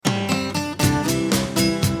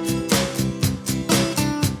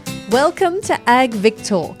Welcome to Ag Vic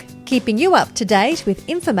Talk, keeping you up to date with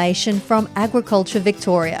information from Agriculture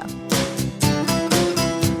Victoria.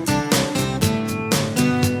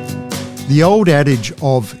 The old adage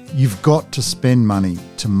of you've got to spend money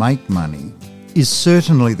to make money is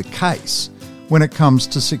certainly the case when it comes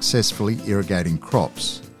to successfully irrigating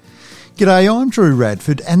crops. G'day, I'm Drew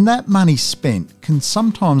Radford, and that money spent can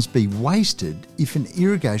sometimes be wasted if an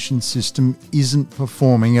irrigation system isn't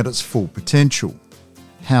performing at its full potential.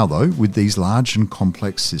 How though, with these large and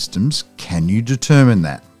complex systems, can you determine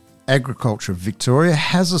that? Agriculture Victoria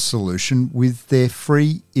has a solution with their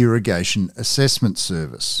free irrigation assessment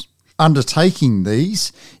service. Undertaking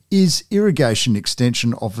these is Irrigation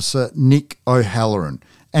Extension Officer Nick O'Halloran,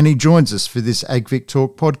 and he joins us for this Ag Vic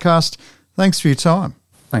Talk podcast. Thanks for your time.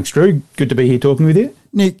 Thanks, Drew. Good to be here talking with you.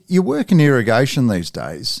 Nick, you work in irrigation these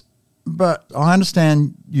days, but I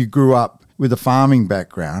understand you grew up with a farming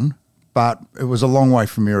background, but it was a long way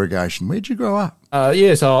from irrigation. Where'd you grow up?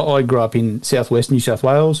 So I grew up in southwest New South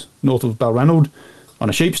Wales, north of Balranald, on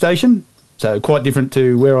a sheep station. So quite different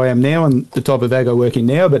to where I am now and the type of ag I work in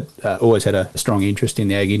now, but always had a strong interest in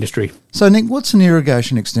the ag industry. So, Nick, what's an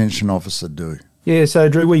irrigation extension officer do? Yeah, so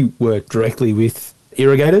Drew, we work directly with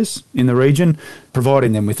irrigators in the region,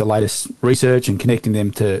 providing them with the latest research and connecting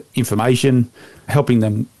them to information, helping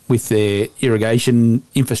them with their irrigation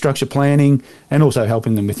infrastructure planning, and also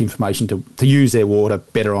helping them with information to use their water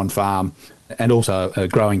better on farm. And also a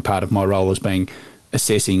growing part of my role has been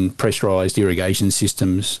assessing pressurised irrigation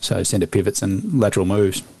systems, so centre pivots and lateral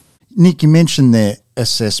moves. Nick, you mentioned their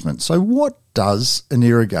assessment. So what does an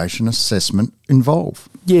irrigation assessment involve?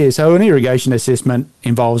 Yeah, so an irrigation assessment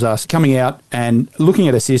involves us coming out and looking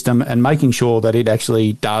at a system and making sure that it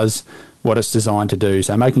actually does what it's designed to do.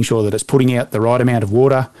 So making sure that it's putting out the right amount of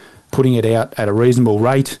water, putting it out at a reasonable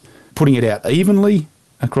rate, putting it out evenly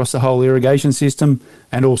across the whole irrigation system,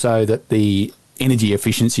 and also that the energy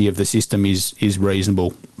efficiency of the system is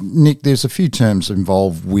reasonable. Nick, there's a few terms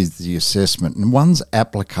involved with the assessment, and one's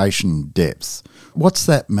application depth. What's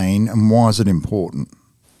that mean and why is it important?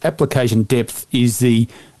 Application depth is the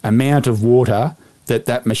amount of water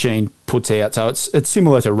that machine puts out. So it's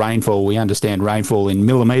similar to rainfall. We understand rainfall in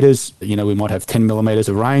millimetres. You know, we might have 10 millimetres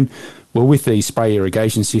of rain. Well, with these spray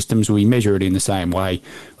irrigation systems, we measure it in the same way.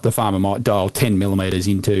 The farmer might dial 10 millimetres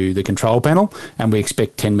into the control panel, and we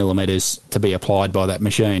expect 10 millimetres to be applied by that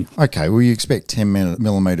machine. Okay, well, you expect 10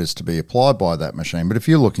 millimetres to be applied by that machine, but if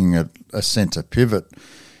you're looking at a centre pivot,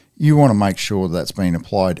 you want to make sure that's being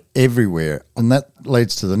applied everywhere. And that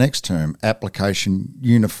leads to the next term, application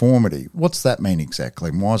uniformity. What's that mean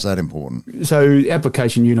exactly, and why is that important? So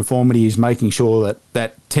application uniformity is making sure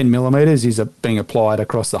that 10 millimetres is being applied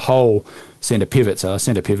across the whole centre pivot. So a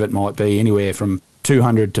centre pivot might be anywhere from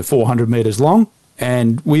 200 to 400 metres long.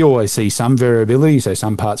 And we always see some variability. So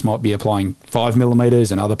some parts might be applying 5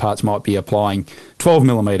 millimetres and other parts might be applying 12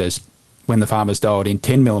 millimetres when the farmer's dialed in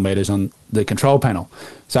 10 millimetres on the control panel.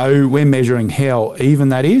 So we're measuring how even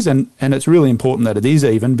that is, and it's really important that it is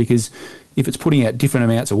even, because if it's putting out different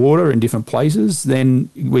amounts of water in different places, then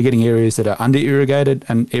we're getting areas that are under-irrigated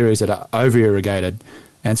and areas that are over-irrigated.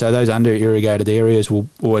 And so those under-irrigated areas will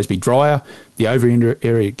always be drier. The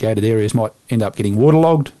over-irrigated areas might end up getting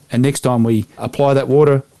waterlogged, and next time we apply that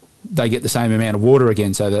water, they get the same amount of water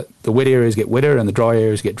again, so that the wet areas get wetter and the dry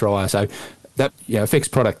areas get drier. So that affects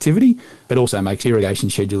productivity, but also makes irrigation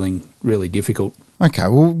scheduling really difficult. Okay,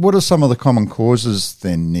 well, what are some of the common causes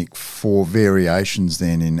then, Nick, for variations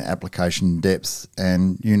then in application depth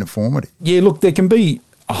and uniformity? Yeah, look, there can be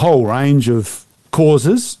a whole range of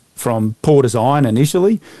causes, from poor design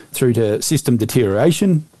initially through to system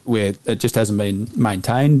deterioration, where it just hasn't been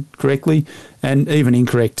maintained correctly, and even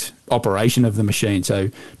incorrect operation of the machine,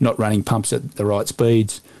 so not running pumps at the right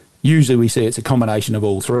speeds. Usually we see it's a combination of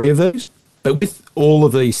all three of those. But with all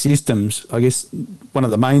of these systems, I guess one of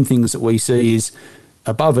the main things that we see is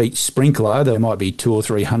above each sprinkler, there might be 200 or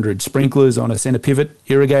 300 sprinklers on a centre pivot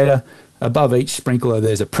irrigator. Above each sprinkler,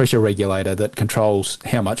 there's a pressure regulator that controls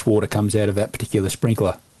how much water comes out of that particular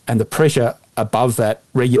sprinkler. And the pressure above that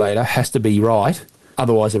regulator has to be right,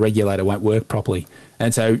 otherwise the regulator won't work properly.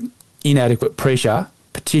 And so inadequate pressure,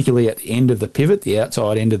 particularly at the end of the pivot, the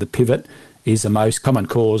outside end of the pivot, is the most common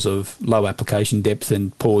cause of low application depth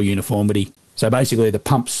and poor uniformity. So basically the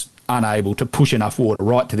pump's unable to push enough water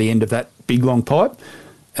right to the end of that big long pipe,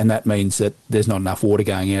 and that means that there's not enough water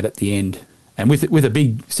going out at the end. And with a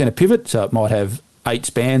big centre pivot, so it might have 8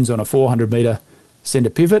 spans on a 400 metre centre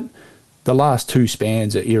pivot, the last 2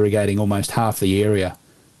 spans are irrigating almost half the area.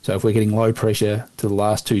 So if we're getting low pressure to the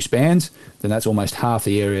last two spans, then that's almost half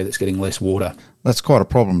the area that's getting less water. That's quite a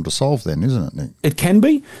problem to solve then, isn't it, Nick? It can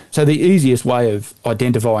be. So the easiest way of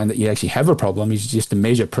identifying that you actually have a problem is just to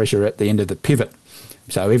measure pressure at the end of the pivot.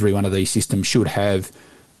 So every one of these systems should have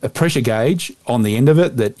a pressure gauge on the end of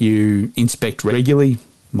it that you inspect regularly,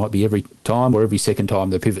 might be every time or every second time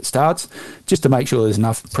the pivot starts, just to make sure there's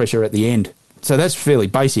enough pressure at the end. So that's fairly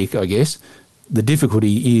basic, I guess. The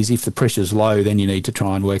difficulty is if the pressure's low, then you need to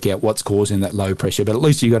try and work out what's causing that low pressure. But at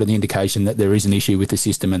least you've got an indication that there is an issue with the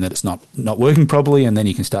system and that it's not working properly, and then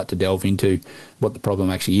you can start to delve into what the problem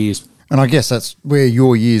actually is. And I guess that's where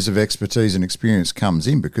your years of expertise and experience comes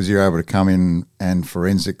in, because you're able to come in and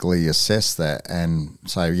forensically assess that and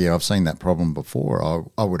say, yeah, I've seen that problem before,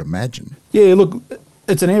 I would imagine. Yeah, look,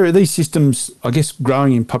 it's an area, these systems, I guess,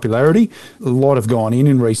 growing in popularity. A lot have gone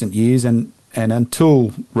in recent years, and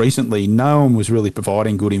until recently, no one was really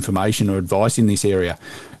providing good information or advice in this area.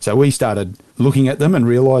 So we started looking at them and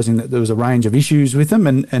realising that there was a range of issues with them.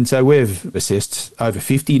 And so we've assessed over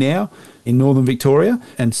 50 now in northern Victoria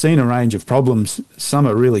and seen a range of problems. Some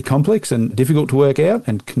are really complex and difficult to work out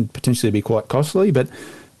and can potentially be quite costly. But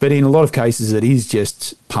in a lot of cases, it is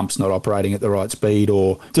just pumps not operating at the right speed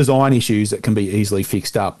or design issues that can be easily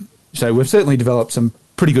fixed up. So we've certainly developed some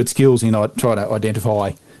pretty good skills in trying to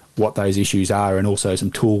identify what those issues are, and also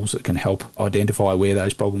some tools that can help identify where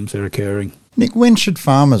those problems are occurring. Nick, when should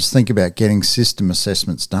farmers think about getting system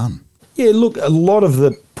assessments done? Yeah, look, a lot of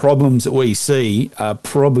the problems that we see are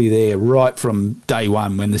probably there right from day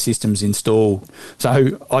one when the system's installed.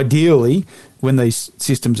 So ideally, when these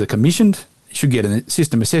systems are commissioned, you should get a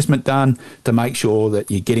system assessment done to make sure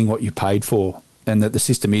that you're getting what you paid for and that the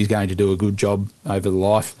system is going to do a good job over the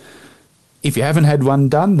life. If you haven't had one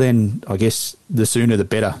done, then I guess the sooner the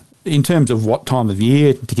better. In terms of what time of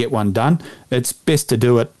year to get one done, it's best to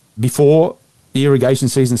do it before the irrigation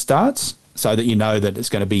season starts so that you know that it's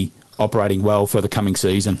going to be operating well for the coming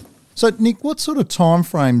season. So, Nick, what sort of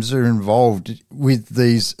timeframes are involved with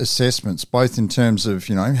these assessments, both in terms of,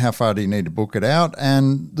 how far do you need to book it out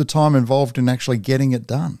and the time involved in actually getting it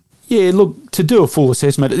done? Yeah, look, to do a full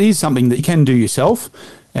assessment, it is something that you can do yourself.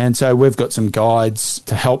 And so we've got some guides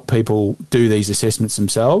to help people do these assessments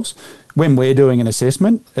themselves. When we're doing an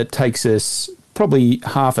assessment, it takes us probably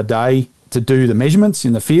half a day to do the measurements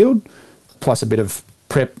in the field, plus a bit of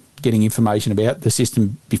prep, getting information about the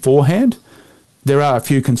system beforehand. There are a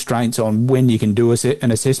few constraints on when you can do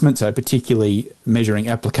an assessment, so particularly measuring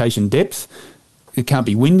application depth. It can't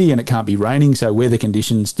be windy and it can't be raining, so weather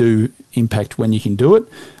conditions do impact when you can do it,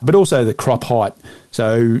 but also the crop height.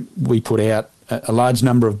 So we put out a large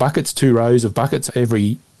number of buckets, 2 rows of buckets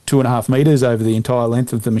every 2.5 metres over the entire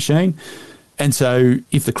length of the machine. And so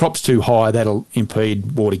if the crop's too high, that'll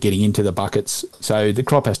impede water getting into the buckets. So the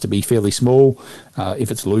crop has to be fairly small.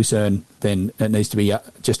 If it's lucerne, then it needs to be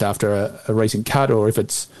just after a recent cut, or if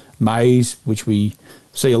it's maize, which we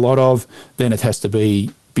see a lot of, then it has to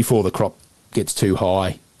be before the crop gets too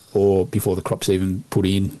high or before the crop's even put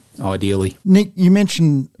in, ideally. Nick, you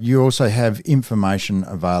mentioned you also have information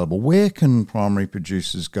available. Where can primary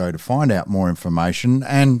producers go to find out more information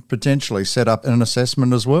and potentially set up an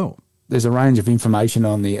assessment as well? There's a range of information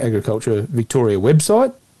on the Agriculture Victoria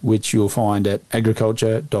website, which you'll find at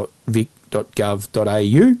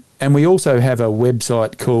agriculture.vic.gov.au. And we also have a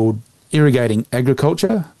website called Irrigating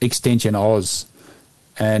Agriculture, Extension Oz.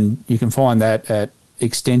 And you can find that at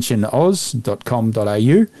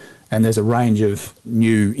extensionoz.com.au, and there's a range of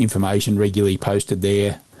new information regularly posted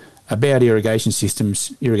there about irrigation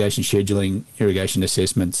systems, irrigation scheduling, irrigation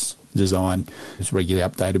assessments, design. It's regularly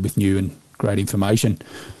updated with new and great information.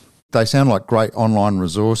 They sound like great online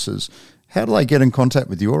resources. How do they get in contact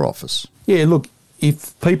with your office? Yeah, look,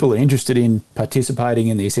 if people are interested in participating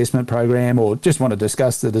in the assessment program or just want to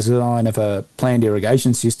discuss the design of a planned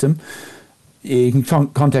irrigation system, you can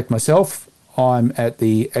contact myself. I'm at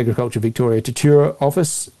the Agriculture Victoria Tatura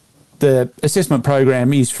office. The assessment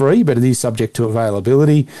program is free, but it is subject to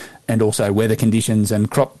availability and also weather conditions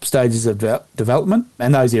and crop stages of development.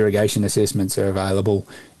 And those irrigation assessments are available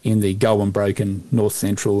in the Goulburn, Broken, North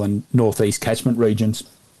Central and North East catchment regions.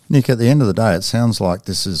 Nick, at the end of the day, it sounds like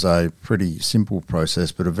this is a pretty simple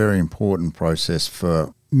process, but a very important process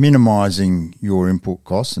for minimising your input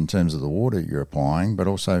costs in terms of the water you're applying, but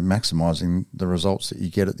also maximising the results that you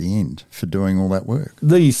get at the end for doing all that work.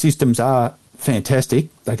 These systems are fantastic.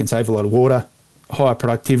 They can save a lot of water, higher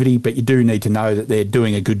productivity, but you do need to know that they're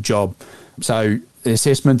doing a good job. So the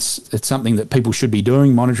assessments, it's something that people should be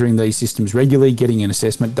doing, monitoring these systems regularly, getting an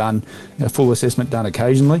assessment done, a full assessment done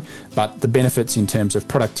occasionally. But the benefits in terms of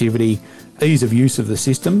productivity, ease of use of the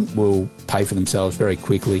system will pay for themselves very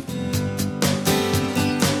quickly.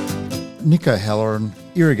 Nick O'Halloran,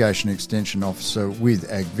 Irrigation Extension Officer with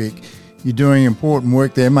AgVic. You're doing important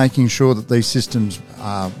work there, making sure that these systems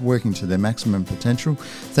are working to their maximum potential.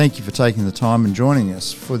 Thank you for taking the time and joining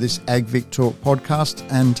us for this AgVic Talk podcast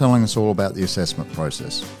and telling us all about the assessment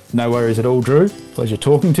process. No worries at all, Drew. Pleasure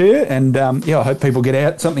talking to you. And I hope people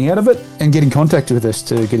get something out of it and get in contact with us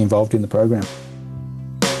to get involved in the program.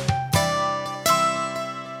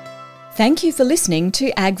 Thank you for listening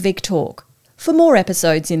to AgVic Talk. For more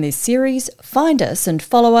episodes in this series, find us and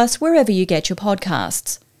follow us wherever you get your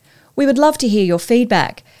podcasts. We would love to hear your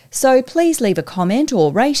feedback, so please leave a comment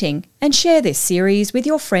or rating and share this series with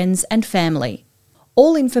your friends and family.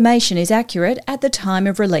 All information is accurate at the time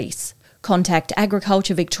of release. Contact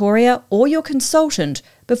Agriculture Victoria or your consultant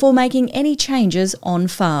before making any changes on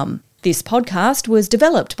farm. This podcast was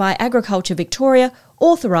developed by Agriculture Victoria,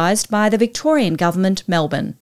 authorised by the Victorian Government, Melbourne.